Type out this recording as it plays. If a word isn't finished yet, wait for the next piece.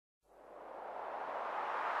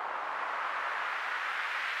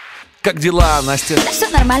Как дела, Настя? Да все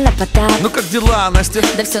нормально, Потап. Ну как дела, Настя?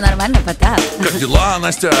 Да все нормально, Потап. Как дела,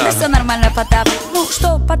 Настя? Да все нормально, Потап. Ну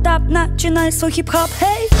что, Потап, начинай свой хип-хоп,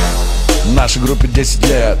 хей. Нашей группе 10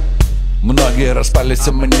 лет, многие распались,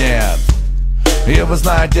 а мы нет. И вы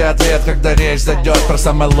знаете ответ, когда речь зайдет про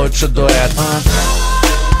самый лучший дуэт.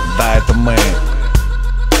 Да, это мы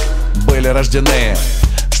были рождены,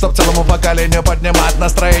 чтоб целому поколению поднимать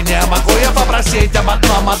настроение. Могу я попросить об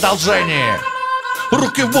одном одолжении?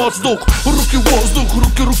 Руки в воздух, руки в воздух,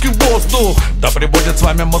 руки в воздух. Да пребудет с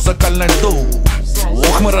вами музыкальный дух.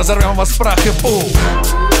 Ух, мы разорвем вас в прах и пух.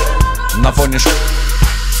 На фоне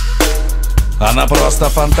она просто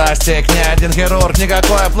фантастик. Ни один хирург,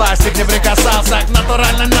 никакой пластик не прикасался к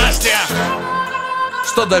натуральной Насте.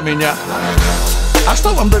 Что до меня? А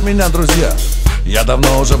что вам до меня, друзья? Я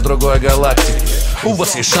давно уже в другой галактике. У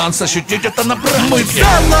вас есть шанс ощутить это на практике. Мы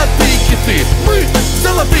золотые киты, мы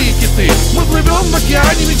золотые киты. Мы плывем в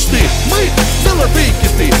океане мечты. Мы золотые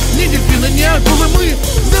киты, не дельфины, не акулы. Мы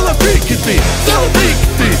золотые киты, золотые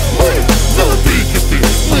киты. Мы золотые киты,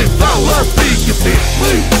 мы золотые киты.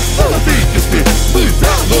 Мы золотые киты, мы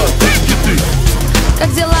золотые киты.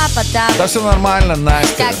 Как дела, Потап? Да все нормально,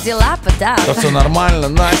 Настя. Как дела, Потап? Да все нормально,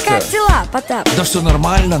 Настя. Как дела, Потап? Да все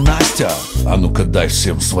нормально, Настя. А ну-ка дай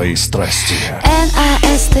всем свои страсти.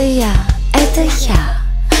 Н-А-С-Т-Я, это я.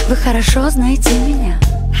 Вы хорошо знаете меня.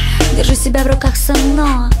 Держу себя в руках,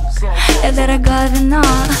 сынок. Я дорогое вино.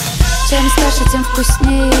 Чем старше, тем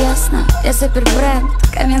вкуснее, ясно. Я супер бренд,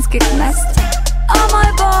 Каменских Настя. О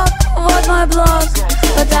мой бог, вот мой блог.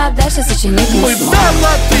 Потап дальше сочинить не Мы смог.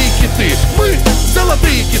 золотые киты, мы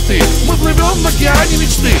золотые киты. Мы плывем в океане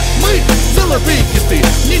мечты. Мы золотые киты,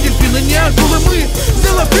 не дельфины, не акулы. Мы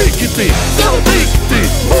золотые киты, золотые киты.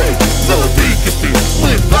 Мы золотые киты,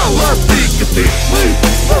 мы золотые киты. Мы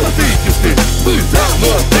золотые киты, мы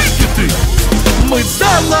золотые киты. Мы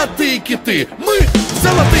золотые киты, мы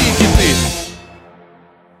золотые киты.